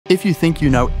If you think you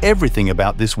know everything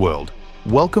about this world,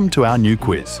 welcome to our new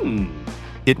quiz.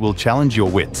 It will challenge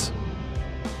your wits.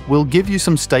 We'll give you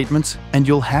some statements and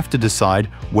you'll have to decide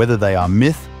whether they are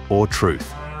myth or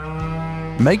truth.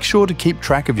 Make sure to keep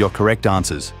track of your correct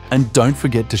answers and don't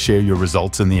forget to share your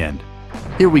results in the end.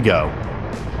 Here we go.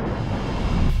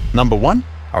 Number 1.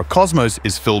 Our cosmos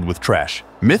is filled with trash.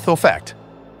 Myth or fact?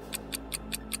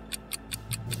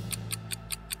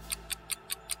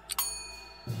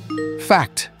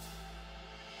 Fact.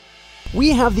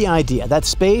 We have the idea that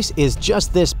space is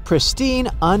just this pristine,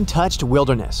 untouched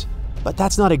wilderness. But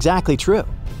that's not exactly true.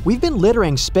 We've been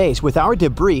littering space with our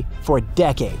debris for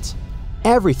decades.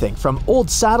 Everything from old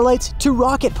satellites to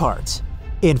rocket parts.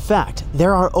 In fact,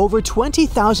 there are over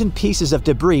 20,000 pieces of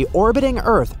debris orbiting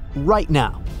Earth right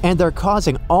now, and they're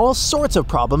causing all sorts of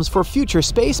problems for future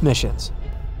space missions.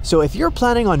 So if you're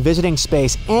planning on visiting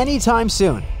space anytime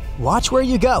soon, watch where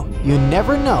you go. You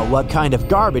never know what kind of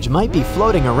garbage might be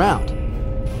floating around.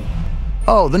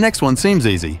 Oh, the next one seems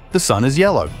easy. The sun is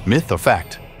yellow. Myth or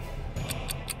fact?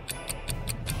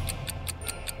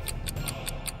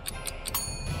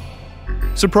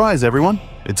 Surprise, everyone!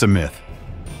 It's a myth.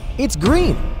 It's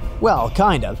green. Well,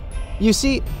 kind of. You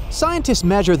see, scientists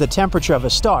measure the temperature of a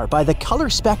star by the color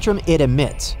spectrum it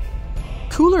emits.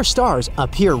 Cooler stars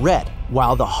appear red,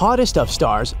 while the hottest of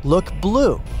stars look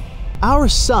blue. Our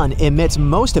sun emits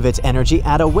most of its energy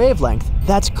at a wavelength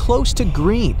that's close to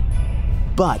green.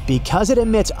 But because it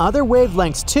emits other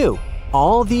wavelengths too,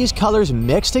 all these colors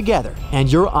mix together and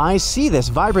your eyes see this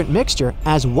vibrant mixture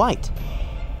as white.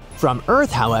 From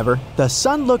Earth, however, the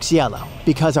sun looks yellow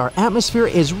because our atmosphere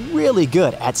is really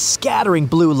good at scattering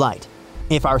blue light.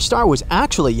 If our star was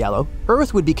actually yellow,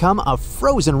 Earth would become a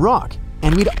frozen rock,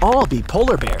 and we'd all be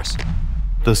polar bears.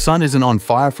 The sun isn't on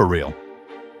fire for real.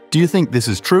 Do you think this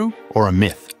is true or a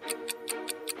myth?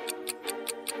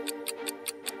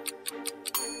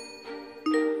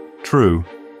 True.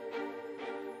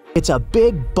 It's a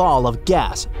big ball of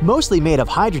gas, mostly made of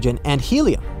hydrogen and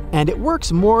helium, and it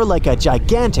works more like a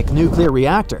gigantic nuclear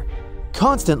reactor,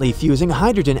 constantly fusing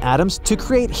hydrogen atoms to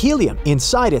create helium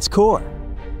inside its core.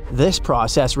 This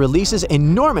process releases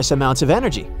enormous amounts of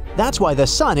energy. That's why the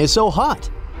sun is so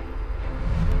hot.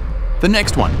 The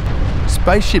next one.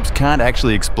 Spaceships can't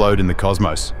actually explode in the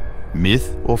cosmos.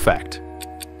 Myth or fact?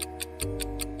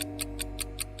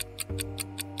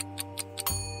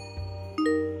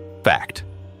 Fact.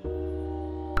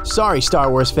 Sorry, Star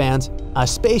Wars fans, a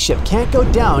spaceship can't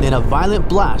go down in a violent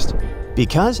blast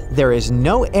because there is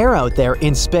no air out there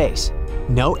in space.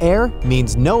 No air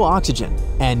means no oxygen,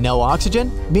 and no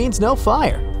oxygen means no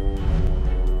fire.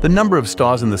 The number of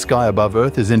stars in the sky above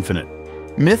Earth is infinite.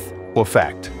 Myth or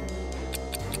fact?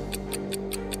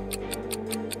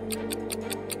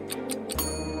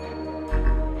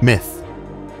 Myth.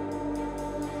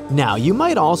 Now, you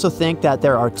might also think that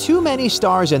there are too many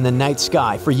stars in the night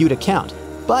sky for you to count,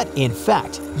 but in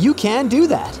fact, you can do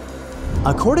that.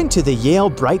 According to the Yale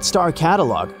Bright Star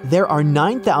Catalog, there are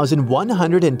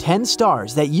 9,110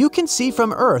 stars that you can see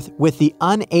from Earth with the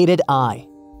unaided eye.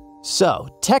 So,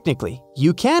 technically,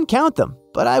 you can count them,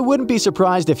 but I wouldn't be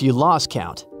surprised if you lost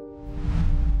count.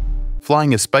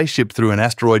 Flying a spaceship through an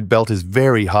asteroid belt is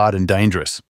very hard and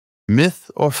dangerous. Myth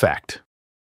or fact?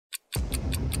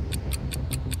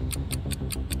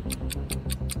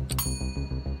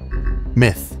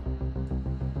 Myth.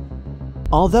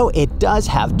 Although it does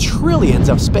have trillions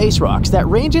of space rocks that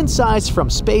range in size from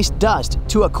space dust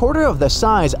to a quarter of the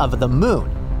size of the Moon,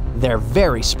 they're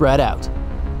very spread out.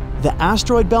 The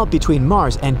asteroid belt between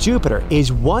Mars and Jupiter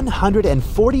is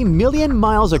 140 million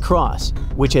miles across,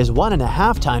 which is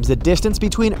 1.5 times the distance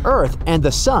between Earth and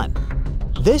the Sun.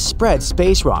 This spreads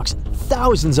space rocks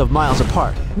thousands of miles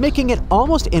apart, making it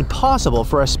almost impossible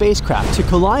for a spacecraft to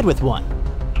collide with one.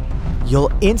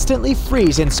 You'll instantly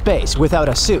freeze in space without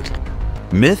a suit.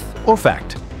 Myth or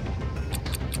fact?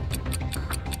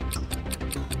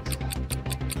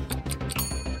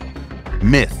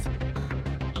 Myth.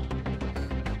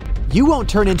 You won't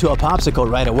turn into a popsicle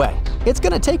right away. It's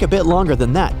going to take a bit longer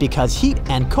than that because heat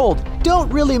and cold don't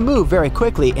really move very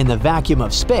quickly in the vacuum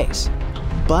of space.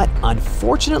 But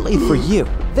unfortunately for you,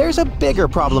 there's a bigger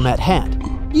problem at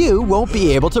hand. You won't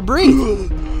be able to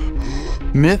breathe.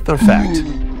 Myth or fact?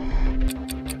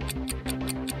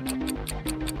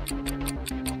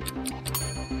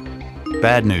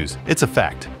 Bad news, it's a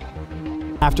fact.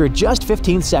 After just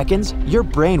 15 seconds, your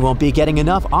brain won't be getting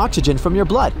enough oxygen from your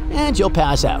blood and you'll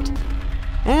pass out.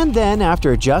 And then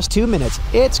after just 2 minutes,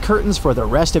 it's curtains for the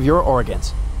rest of your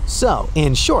organs. So,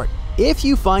 in short, if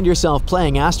you find yourself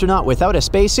playing astronaut without a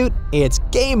spacesuit, it's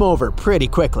game over pretty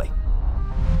quickly.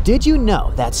 Did you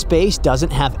know that space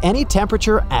doesn't have any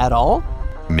temperature at all?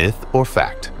 Myth or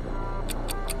fact?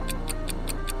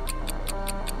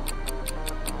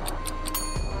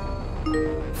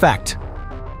 Fact.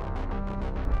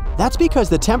 That's because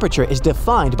the temperature is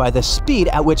defined by the speed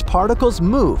at which particles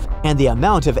move and the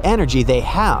amount of energy they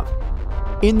have.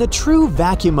 In the true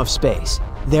vacuum of space,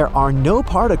 there are no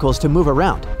particles to move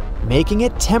around, making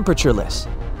it temperatureless.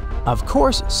 Of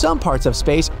course, some parts of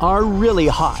space are really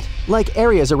hot, like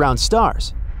areas around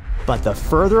stars. But the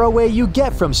further away you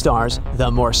get from stars,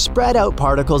 the more spread out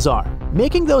particles are,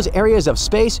 making those areas of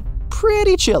space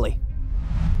pretty chilly.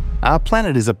 Our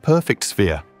planet is a perfect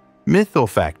sphere. Myth or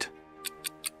fact?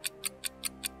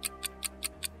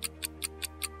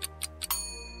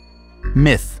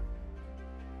 Myth.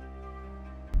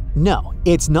 No,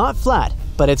 it's not flat,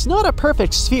 but it's not a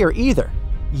perfect sphere either.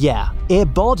 Yeah,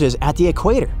 it bulges at the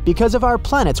equator because of our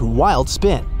planet's wild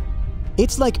spin.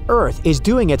 It's like Earth is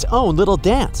doing its own little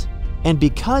dance. And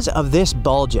because of this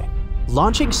bulging,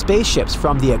 launching spaceships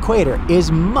from the equator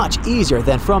is much easier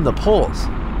than from the poles.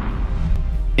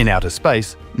 In outer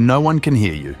space, no one can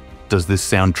hear you. Does this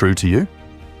sound true to you?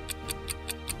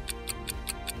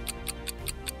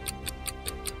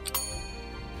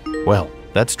 Well,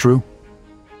 that's true.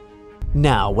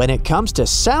 Now, when it comes to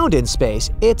sound in space,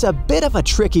 it's a bit of a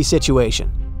tricky situation.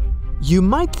 You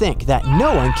might think that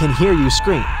no one can hear you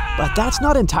scream, but that's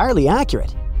not entirely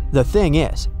accurate. The thing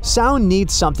is, sound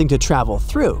needs something to travel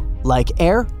through, like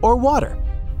air or water.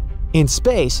 In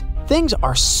space, things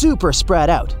are super spread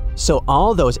out, so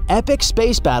all those epic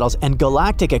space battles and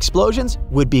galactic explosions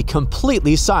would be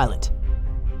completely silent.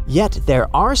 Yet there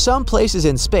are some places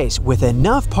in space with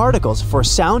enough particles for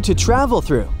sound to travel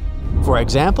through. For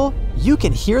example, you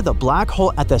can hear the black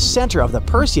hole at the center of the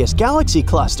Perseus galaxy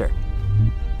cluster.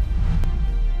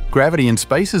 Gravity in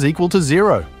space is equal to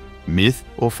 0. Myth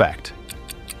or fact?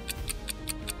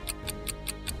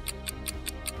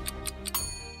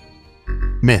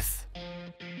 Myth.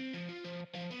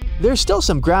 There's still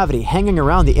some gravity hanging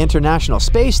around the International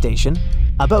Space Station,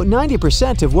 about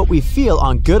 90% of what we feel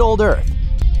on good old Earth.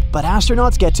 But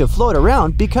astronauts get to float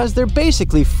around because they're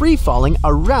basically free-falling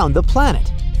around the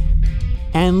planet.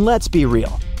 And let's be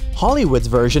real, Hollywood's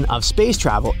version of space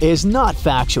travel is not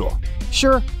factual.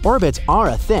 Sure, orbits are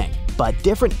a thing, but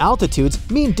different altitudes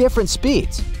mean different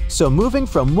speeds, so moving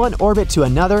from one orbit to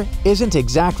another isn't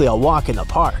exactly a walk in the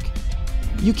park.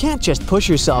 You can't just push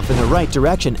yourself in the right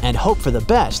direction and hope for the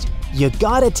best. You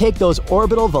gotta take those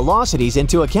orbital velocities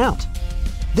into account.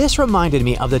 This reminded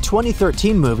me of the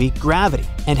 2013 movie Gravity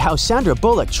and how Sandra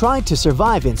Bullock tried to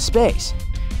survive in space.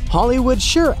 Hollywood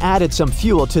sure added some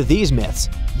fuel to these myths.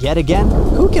 Yet again,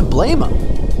 who can blame them?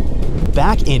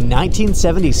 Back in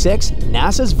 1976,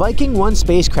 NASA's Viking 1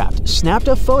 spacecraft snapped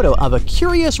a photo of a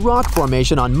curious rock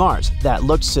formation on Mars that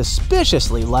looked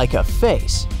suspiciously like a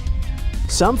face.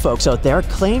 Some folks out there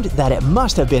claimed that it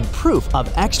must have been proof of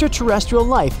extraterrestrial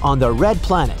life on the red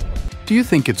planet. Do you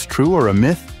think it's true or a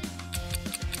myth?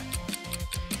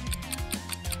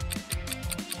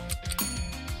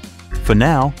 For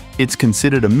now, it's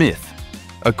considered a myth.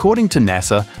 According to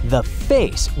NASA, the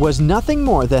face was nothing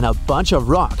more than a bunch of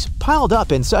rocks piled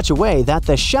up in such a way that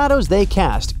the shadows they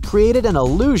cast created an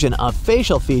illusion of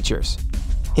facial features.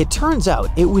 It turns out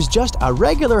it was just a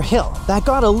regular hill that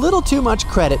got a little too much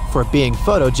credit for being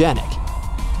photogenic.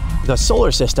 The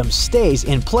solar system stays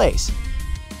in place.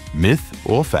 Myth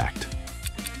or fact?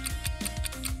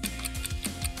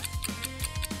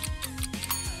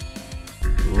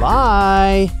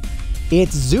 Lie!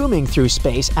 It's zooming through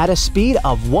space at a speed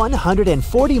of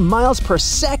 140 miles per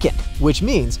second, which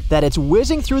means that it's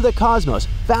whizzing through the cosmos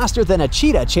faster than a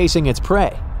cheetah chasing its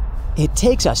prey. It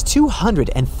takes us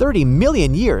 230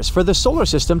 million years for the solar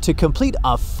system to complete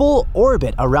a full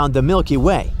orbit around the Milky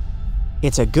Way.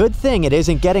 It's a good thing it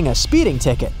isn't getting a speeding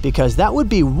ticket, because that would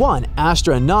be one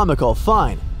astronomical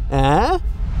fine. Eh?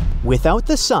 Without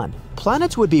the sun,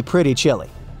 planets would be pretty chilly.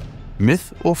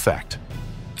 Myth or fact?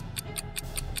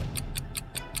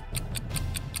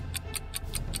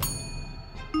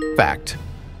 Fact.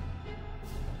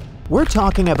 We're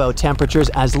talking about temperatures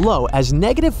as low as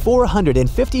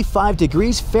 -455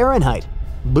 degrees Fahrenheit.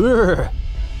 Brr!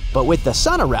 But with the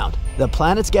sun around, the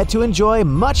planets get to enjoy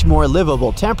much more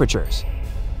livable temperatures.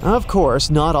 Of course,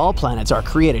 not all planets are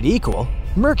created equal.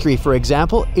 Mercury, for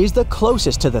example, is the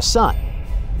closest to the sun.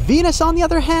 Venus, on the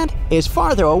other hand, is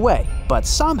farther away, but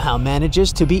somehow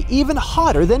manages to be even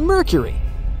hotter than Mercury.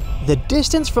 The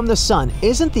distance from the sun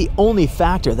isn't the only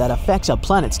factor that affects a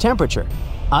planet's temperature.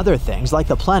 Other things like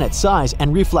the planet's size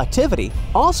and reflectivity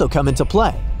also come into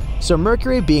play. So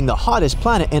Mercury being the hottest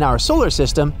planet in our solar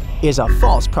system is a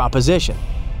false proposition.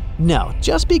 No,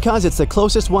 just because it's the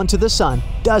closest one to the sun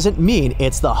doesn't mean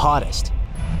it's the hottest.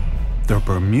 The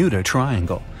Bermuda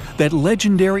Triangle, that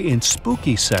legendary and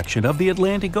spooky section of the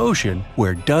Atlantic Ocean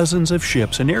where dozens of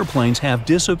ships and airplanes have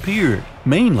disappeared,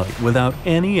 mainly without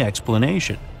any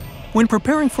explanation. When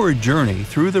preparing for a journey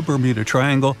through the Bermuda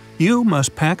Triangle, you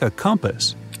must pack a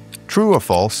compass. True or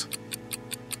false?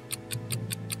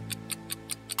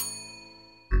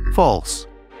 False.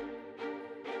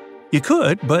 You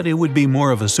could, but it would be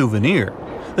more of a souvenir.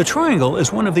 The triangle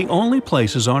is one of the only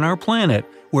places on our planet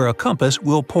where a compass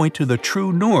will point to the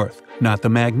true north, not the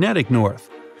magnetic north.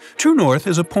 True north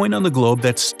is a point on the globe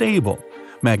that's stable.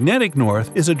 Magnetic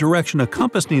north is a direction a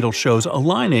compass needle shows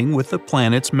aligning with the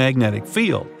planet's magnetic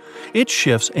field. It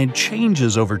shifts and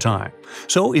changes over time,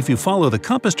 so if you follow the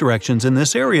compass directions in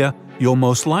this area, you'll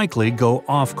most likely go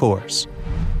off course.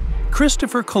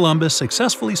 Christopher Columbus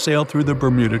successfully sailed through the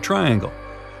Bermuda Triangle.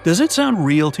 Does it sound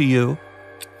real to you?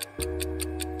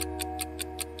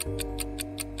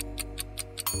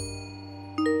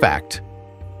 Fact.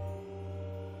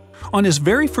 On his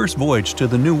very first voyage to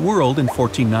the New World in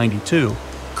 1492,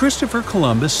 Christopher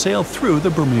Columbus sailed through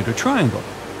the Bermuda Triangle.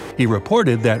 He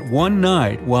reported that one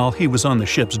night, while he was on the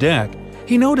ship's deck,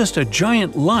 he noticed a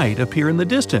giant light appear in the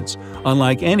distance,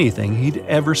 unlike anything he'd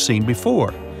ever seen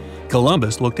before.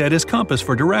 Columbus looked at his compass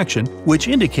for direction, which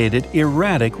indicated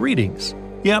erratic readings.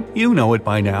 Yep, you know it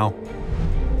by now.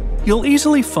 You'll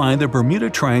easily find the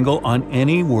Bermuda Triangle on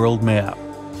any world map.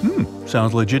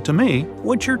 Sounds legit to me.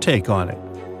 What's your take on it?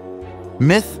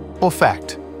 Myth or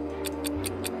fact?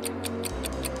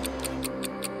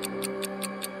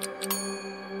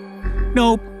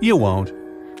 Nope, you won't.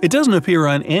 It doesn't appear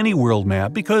on any world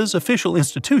map because official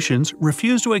institutions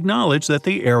refuse to acknowledge that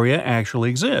the area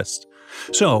actually exists.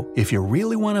 So, if you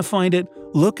really want to find it,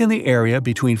 look in the area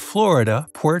between Florida,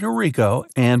 Puerto Rico,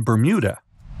 and Bermuda.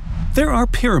 There are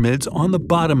pyramids on the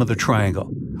bottom of the triangle.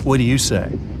 What do you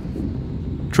say?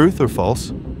 Truth or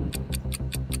false?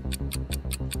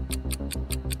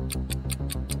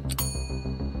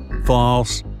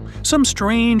 False. Some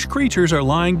strange creatures are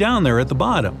lying down there at the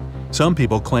bottom. Some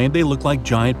people claim they look like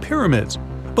giant pyramids,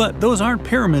 but those aren't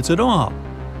pyramids at all.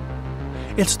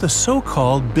 It's the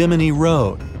so-called Bimini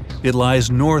Road. It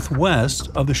lies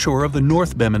northwest of the shore of the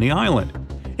North Bimini Island.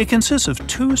 It consists of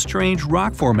two strange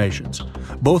rock formations.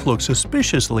 Both look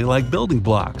suspiciously like building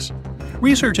blocks.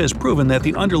 Research has proven that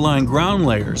the underlying ground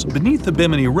layers beneath the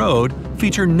Bimini Road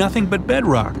feature nothing but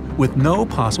bedrock with no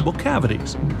possible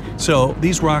cavities. So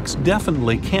these rocks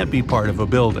definitely can't be part of a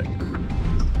building.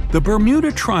 The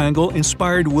Bermuda Triangle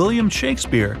inspired William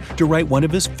Shakespeare to write one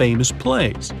of his famous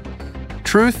plays.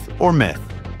 Truth or myth?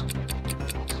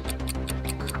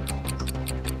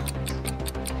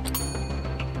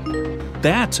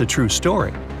 That's a true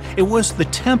story. It was The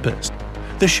Tempest.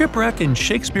 The shipwreck in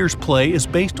Shakespeare's play is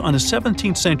based on a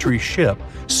 17th century ship,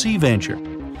 Sea Venture.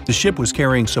 The ship was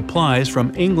carrying supplies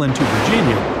from England to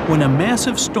Virginia when a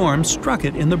massive storm struck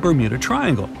it in the Bermuda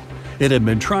Triangle. It had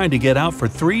been trying to get out for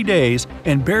 3 days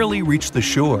and barely reached the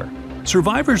shore.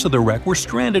 Survivors of the wreck were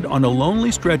stranded on a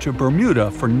lonely stretch of Bermuda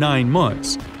for 9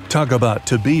 months. Talk about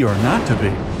to be or not to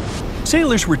be.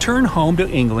 Sailors returned home to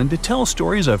England to tell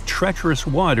stories of treacherous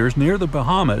waters near the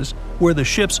Bahamas where the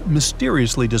ships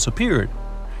mysteriously disappeared.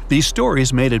 These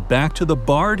stories made it back to the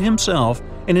bard himself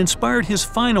and inspired his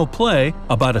final play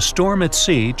about a storm at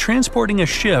sea transporting a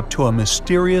ship to a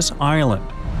mysterious island.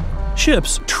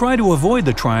 Ships try to avoid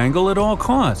the triangle at all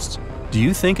costs. Do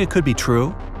you think it could be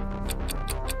true?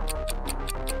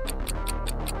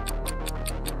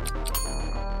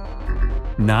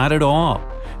 Not at all.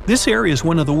 This area is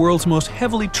one of the world's most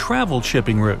heavily traveled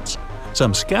shipping routes.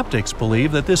 Some skeptics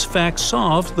believe that this fact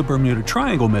solves the Bermuda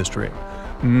Triangle mystery.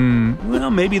 Well,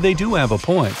 maybe they do have a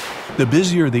point. The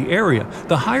busier the area,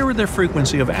 the higher the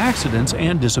frequency of accidents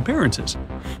and disappearances.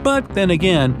 But then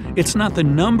again, it's not the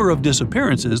number of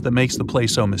disappearances that makes the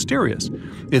place so mysterious.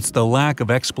 It's the lack of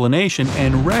explanation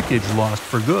and wreckage lost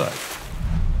for good.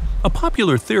 A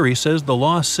popular theory says the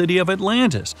lost city of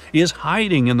Atlantis is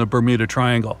hiding in the Bermuda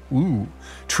Triangle.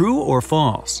 True or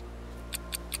false?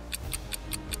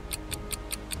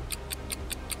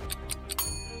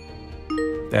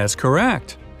 That's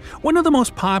correct. One of the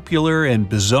most popular and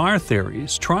bizarre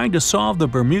theories trying to solve the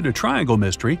Bermuda Triangle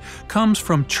mystery comes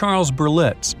from Charles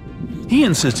Berlitz. He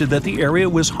insisted that the area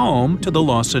was home to the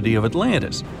lost city of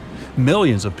Atlantis.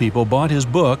 Millions of people bought his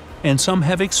book, and some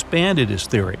have expanded his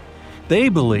theory. They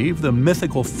believe the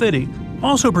mythical city,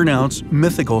 also pronounced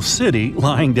mythical city,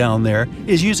 lying down there,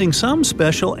 is using some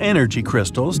special energy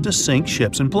crystals to sink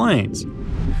ships and planes.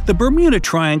 The Bermuda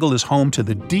Triangle is home to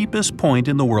the deepest point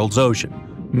in the world's ocean.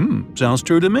 Sounds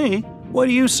true to me. What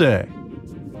do you say?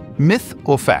 Myth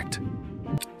or fact?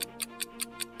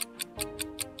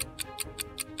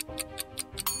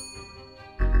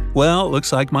 Well,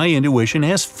 looks like my intuition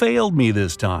has failed me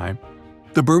this time.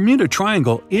 The Bermuda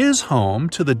Triangle is home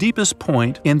to the deepest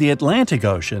point in the Atlantic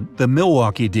Ocean, the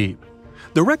Milwaukee Deep.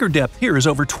 The record depth here is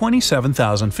over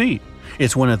 27,000 feet.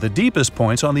 It's one of the deepest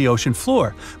points on the ocean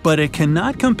floor, but it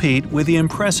cannot compete with the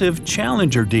impressive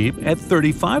Challenger Deep at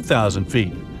 35,000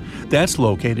 feet. That's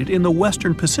located in the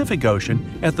western Pacific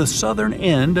Ocean at the southern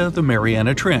end of the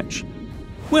Mariana Trench.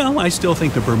 Well, I still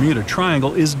think the Bermuda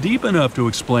Triangle is deep enough to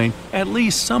explain at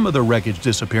least some of the wreckage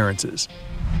disappearances.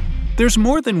 There's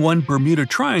more than one Bermuda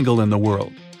Triangle in the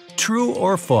world. True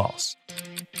or false?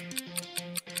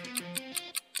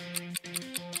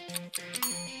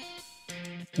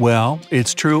 Well,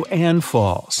 it's true and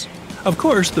false. Of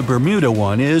course, the Bermuda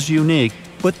one is unique,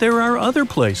 but there are other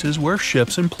places where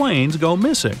ships and planes go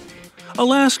missing.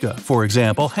 Alaska, for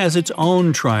example, has its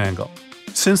own triangle.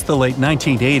 Since the late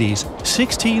 1980s,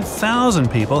 16,000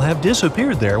 people have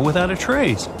disappeared there without a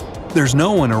trace. There's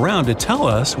no one around to tell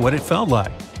us what it felt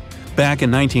like. Back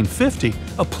in 1950,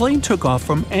 a plane took off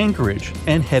from Anchorage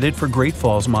and headed for Great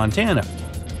Falls, Montana.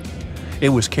 It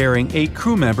was carrying 8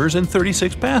 crew members and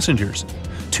 36 passengers.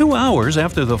 2 hours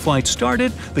after the flight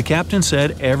started, the captain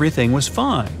said everything was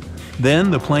fine.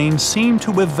 Then the plane seemed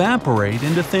to evaporate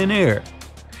into thin air.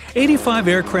 85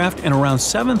 aircraft and around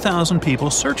 7,000 people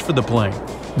searched for the plane.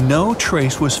 No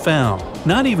trace was found,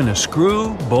 not even a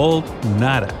screw, bolt,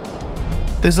 nada.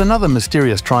 There's another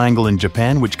mysterious triangle in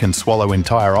Japan which can swallow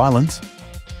entire islands.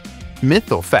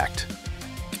 Myth or fact?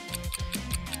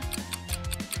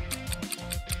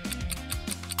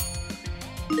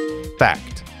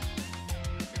 Fact.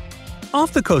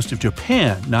 Off the coast of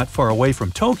Japan, not far away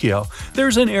from Tokyo,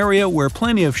 there's an area where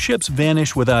plenty of ships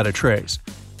vanish without a trace.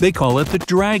 They call it the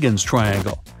Dragon's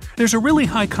Triangle. There's a really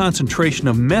high concentration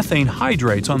of methane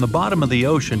hydrates on the bottom of the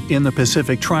ocean in the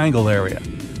Pacific Triangle area.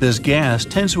 This gas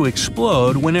tends to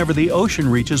explode whenever the ocean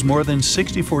reaches more than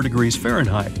 64 degrees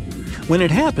Fahrenheit. When it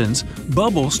happens,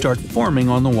 bubbles start forming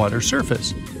on the water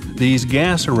surface. These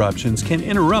gas eruptions can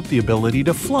interrupt the ability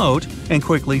to float and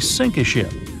quickly sink a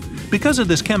ship. Because of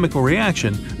this chemical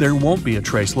reaction, there won't be a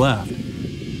trace left.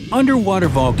 Underwater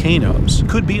volcanoes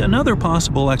could be another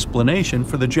possible explanation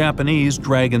for the Japanese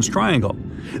Dragon's Triangle.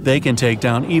 They can take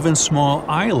down even small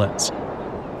islands.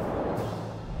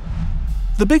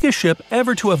 The biggest ship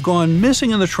ever to have gone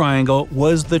missing in the triangle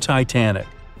was the Titanic.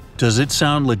 Does it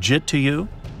sound legit to you?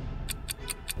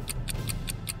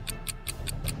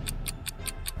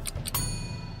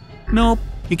 Nope,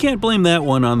 you can't blame that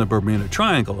one on the Bermuda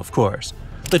Triangle, of course.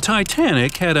 The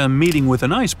Titanic had a meeting with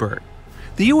an iceberg.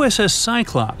 The USS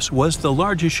Cyclops was the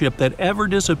largest ship that ever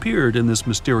disappeared in this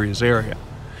mysterious area.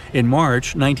 In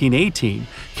March 1918,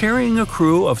 carrying a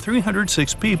crew of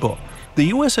 306 people,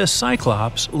 the USS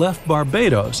Cyclops left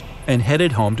Barbados and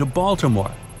headed home to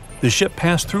Baltimore. The ship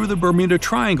passed through the Bermuda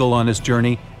Triangle on its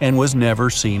journey and was never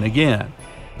seen again.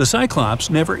 The Cyclops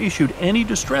never issued any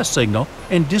distress signal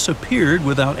and disappeared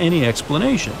without any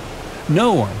explanation.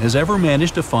 No one has ever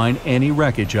managed to find any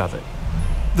wreckage of it.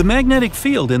 The magnetic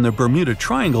field in the Bermuda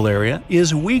Triangle area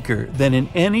is weaker than in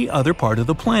any other part of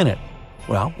the planet.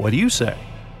 Well, what do you say?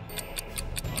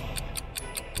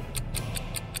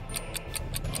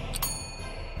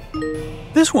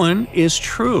 This one is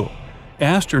true.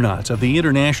 Astronauts of the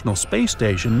International Space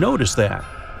Station noticed that.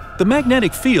 The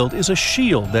magnetic field is a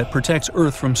shield that protects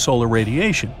Earth from solar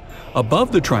radiation.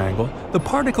 Above the triangle, the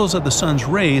particles of the sun's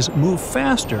rays move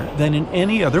faster than in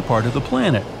any other part of the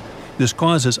planet. This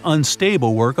causes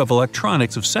unstable work of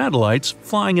electronics of satellites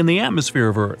flying in the atmosphere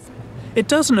of Earth. It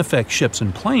doesn't affect ships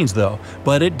and planes, though,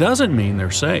 but it doesn't mean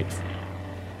they're safe.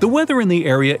 The weather in the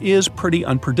area is pretty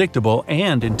unpredictable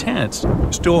and intense.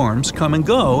 Storms come and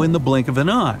go in the blink of an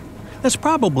eye. That's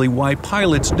probably why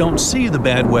pilots don't see the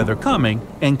bad weather coming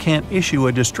and can't issue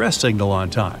a distress signal on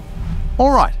time.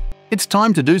 Alright, it's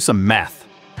time to do some math.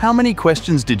 How many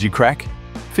questions did you crack?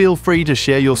 Feel free to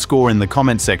share your score in the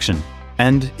comment section.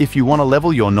 And if you want to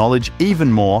level your knowledge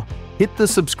even more, hit the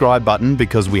subscribe button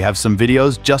because we have some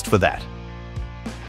videos just for that.